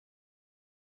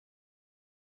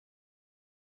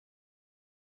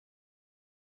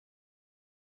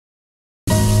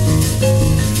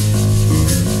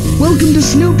Welcome to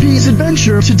Snoopy's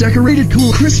adventure to decorate a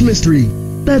cool Christmas tree.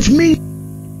 That's me.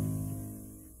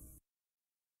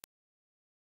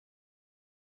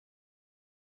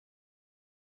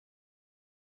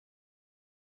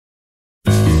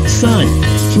 Son,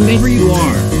 whoever you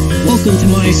are, welcome to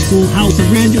my schoolhouse of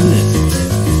randomness.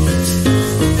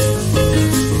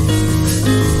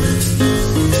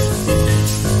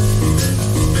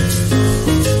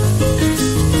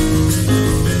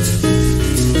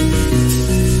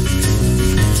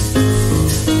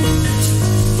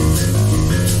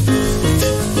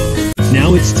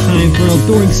 Now it's time for a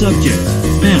boring subject,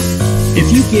 math.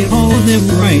 If you get all of them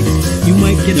right, you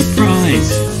might get a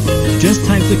prize. Just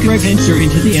type the correct answer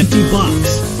into the empty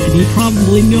box, and you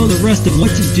probably know the rest of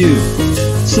what to do.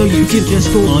 So you can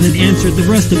just go on and answer the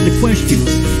rest of the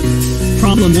questions.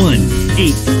 Problem 1.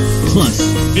 8 plus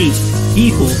 8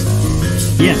 equals.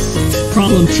 Yes.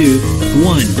 Problem 2.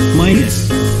 1 minus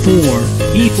 4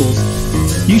 equals.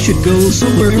 You should go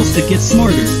somewhere else to get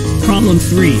smarter. Problem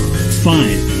 3.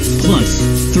 5 plus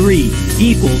 3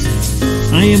 equals.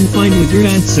 I am fine with your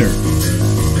answer.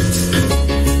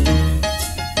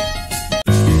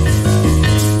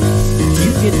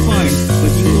 You get fined,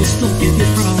 but you will still get your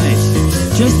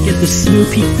prize. Just get the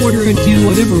Snoopy quarter and do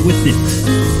whatever with it.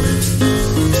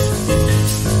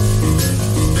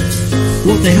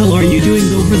 What the hell are you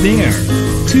doing over there?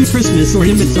 2 Christmas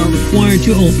ornaments are required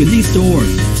to open these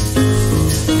doors.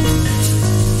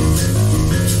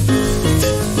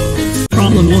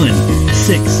 Problem 1.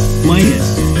 6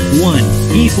 minus 1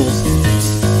 equals.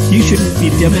 You shouldn't be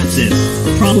dumb at this.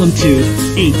 Problem 2.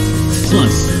 8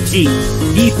 plus 8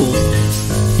 equals.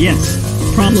 Yes.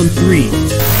 Problem 3.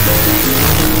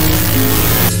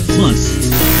 Plus.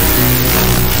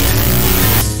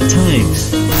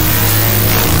 Times.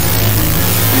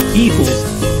 Equals.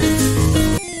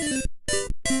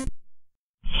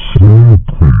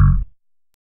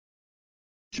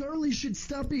 Charlie should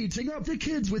stop beating up the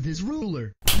kids with his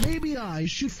ruler. Maybe I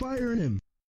should fire him.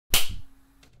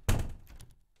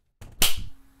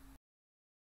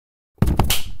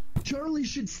 Charlie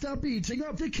should stop beating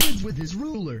up the kids with his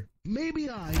ruler. Maybe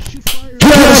I should fire him.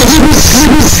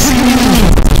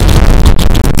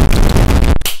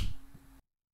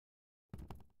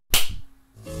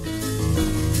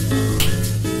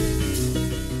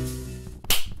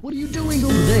 What are you doing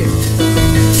over there?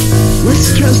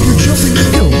 Let's test your jumping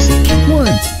skills. 1,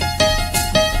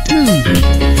 2,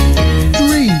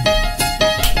 3,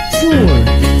 4.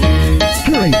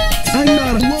 Great, I'm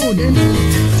not alone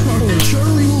anymore.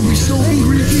 Charlie will be so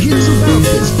angry if he hears about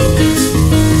this.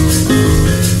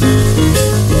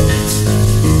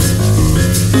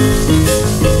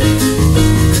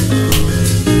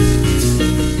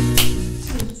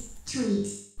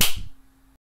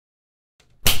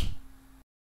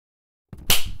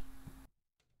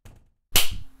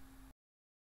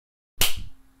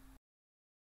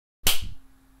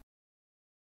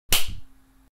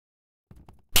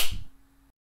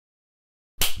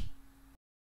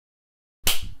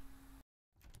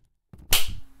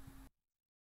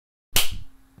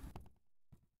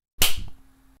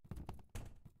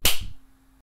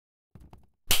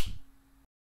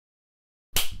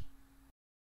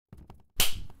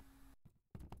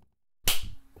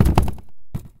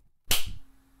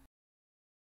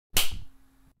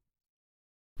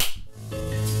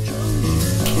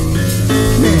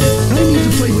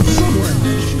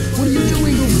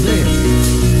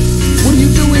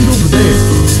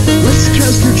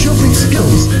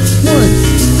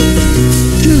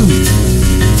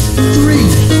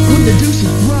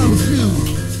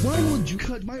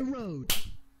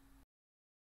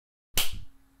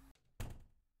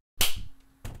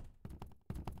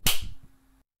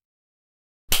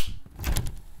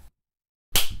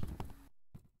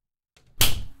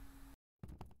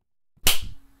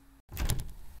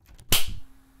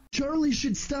 Charlie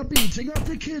should stop beating up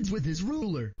the kids with his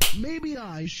ruler. Maybe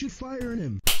I should fire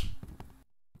him.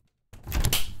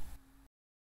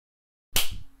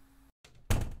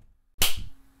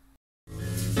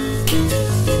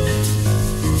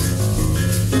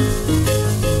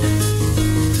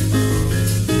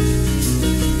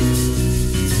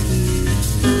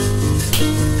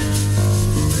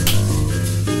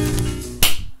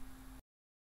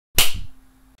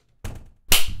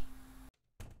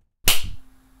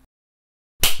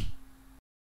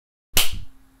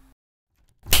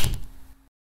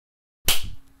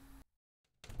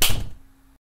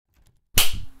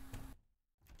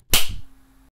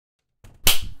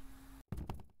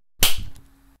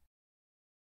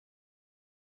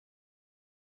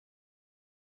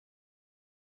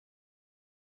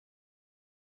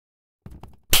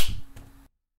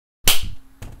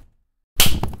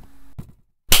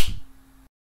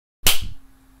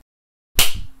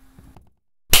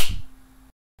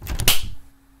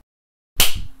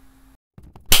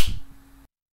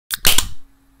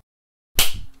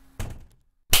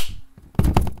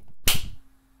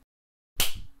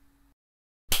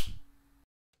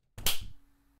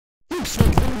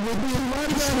 swoops, there will be a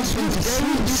lot of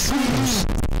swoops.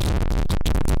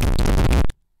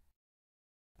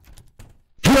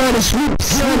 Gotta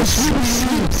swoops, gotta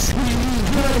swoops,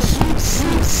 gotta swoops.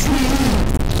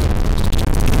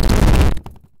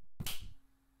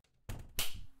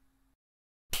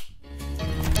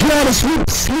 Gotta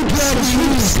swoops, gotta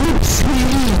swoops.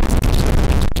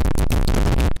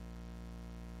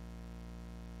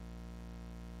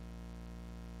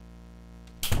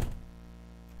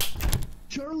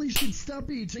 Charlie should stop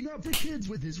beating up the kids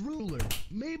with his ruler.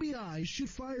 Maybe I should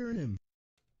fire him.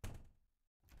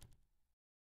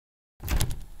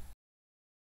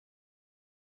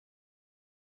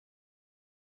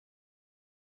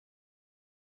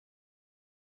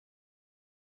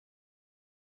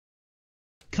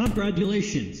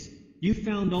 Congratulations! You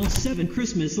found all 7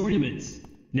 Christmas ornaments.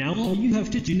 Now all you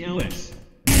have to do now is...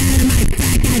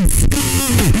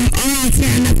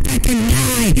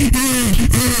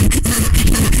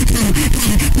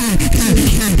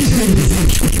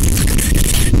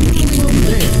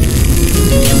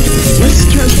 Let's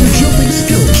test your jumping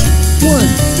skills. 1,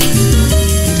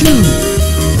 2.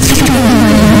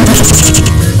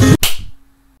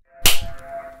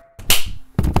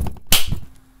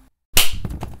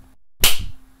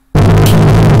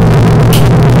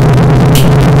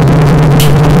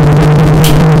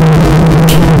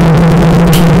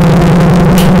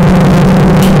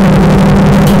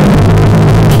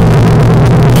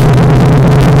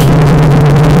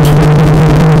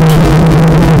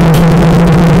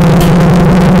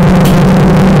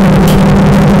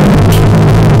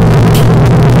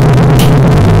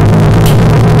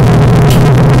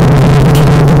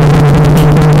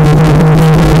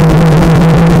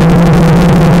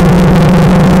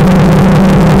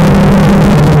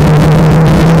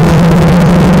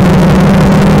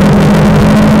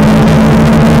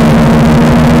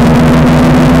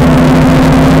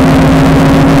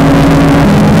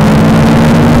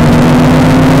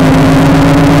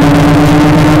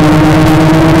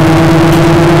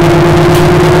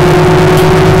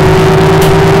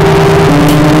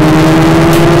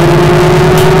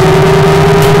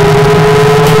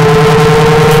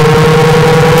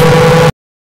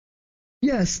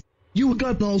 Yes, you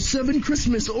got all 7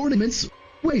 Christmas ornaments.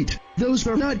 Wait, those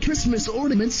are not Christmas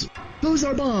ornaments. Those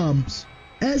are bombs.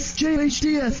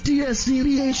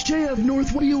 SJHDFDSDBHJF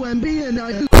North UMB and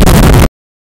I...